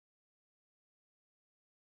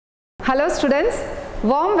Hello students,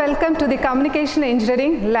 warm welcome to the Communication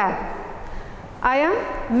Engineering Lab. I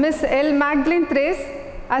am Miss L. MAGTHELIN THERASE,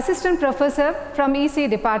 Assistant Professor from EC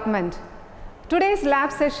Department. Today's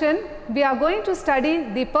lab session, we are going to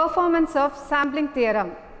study the performance of sampling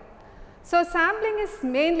theorem. So sampling is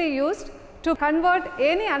mainly used to convert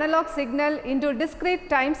any analog signal into discrete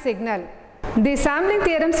time signal. The sampling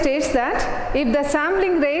theorem states that if the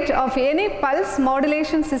sampling rate of any pulse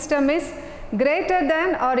modulation system is greater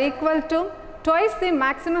than or equal to twice the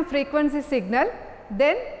maximum frequency signal,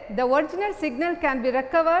 then the original signal can be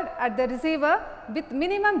recovered at the receiver with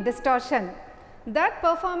minimum distortion. That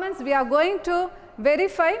performance we are going to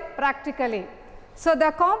verify practically. So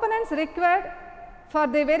the components required for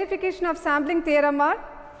the verification of sampling theorem are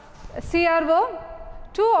CRO,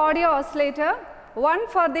 2 audio oscillator, one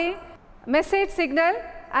for the message signal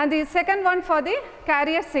and the second one for the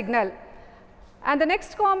carrier signal. And the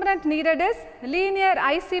next component needed is linear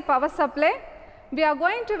IC power supply. We are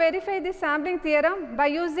going to verify the sampling theorem by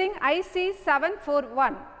using IC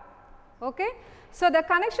 741. Okay. So the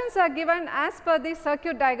connections are given as per the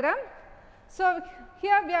circuit diagram. So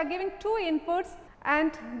here we are giving 2 inputs,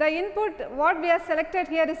 and the input what we have selected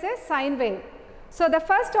here is a sine wave. So the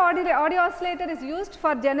first audio oscillator is used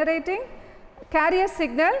for generating carrier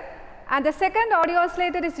signal, and the second audio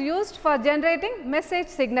oscillator is used for generating message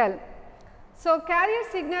signal. So carrier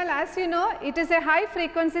signal, as you know, it is a high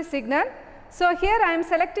frequency signal. So here I am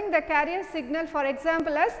selecting the carrier signal, for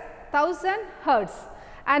example, as 1000 Hertz,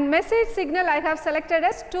 and message signal I have selected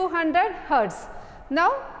as 200 Hertz.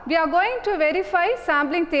 Now we are going to verify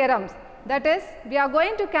sampling theorems. That is, we are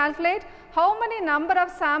going to calculate how many number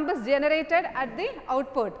of samples generated at the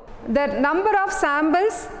output. The number of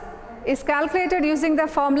samples is calculated using the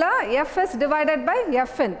formula Fs divided by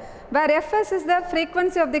Fn, where Fs is the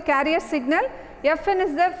frequency of the carrier signal, Fn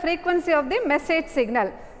is the frequency of the message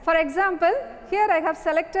signal. For example, here I have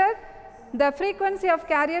selected the frequency of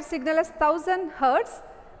carrier signal as 1000 Hertz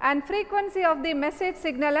and frequency of the message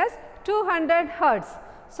signal as 200 Hertz.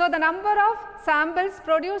 So the number of samples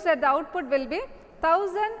produced at the output will be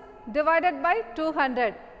 1000 divided by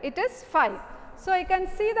 200, it is 5. So you can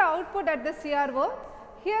see the output at the CRO.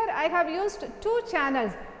 Here I have used 2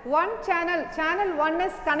 channels. One channel 1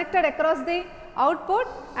 is connected across the output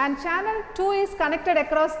and channel 2 is connected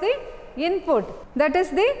across the input, that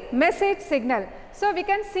is the message signal. So we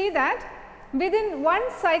can see that within one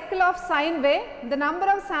cycle of sine wave, the number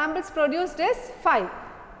of samples produced is 5.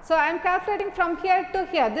 So I am calculating from here to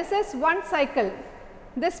here. This is one cycle,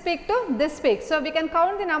 this peak to this peak. So we can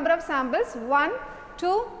count the number of samples 1,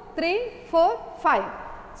 2, 3, 4, 5.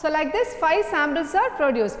 So like this 5 samples are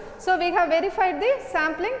produced. So we have verified the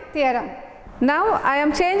sampling theorem. Now I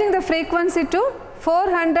am changing the frequency to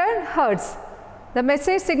 400 Hertz. The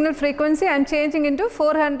message signal frequency I am changing into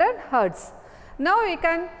 400 Hertz. Now we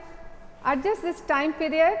can adjust this time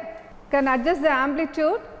period, can adjust the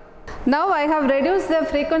amplitude. Now I have reduced the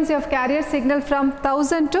frequency of carrier signal from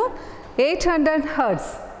 1000 to 800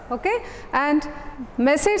 Hertz. Okay, and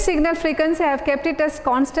message signal frequency I have kept it as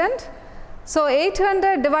constant. So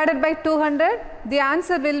 800 divided by 200, the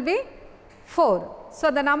answer will be 4. So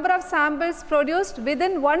the number of samples produced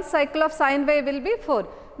within one cycle of sine wave will be 4.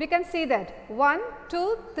 We can see that 1,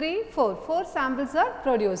 2, 3, 4, 4 samples are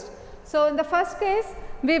produced. So in the first case,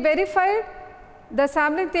 we verified the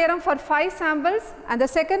sampling theorem for 5 samples, and the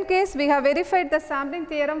second case we have verified the sampling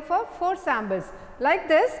theorem for 4 samples. Like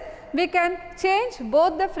this, we can change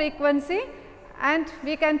both the frequency and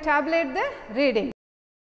we can tabulate the reading.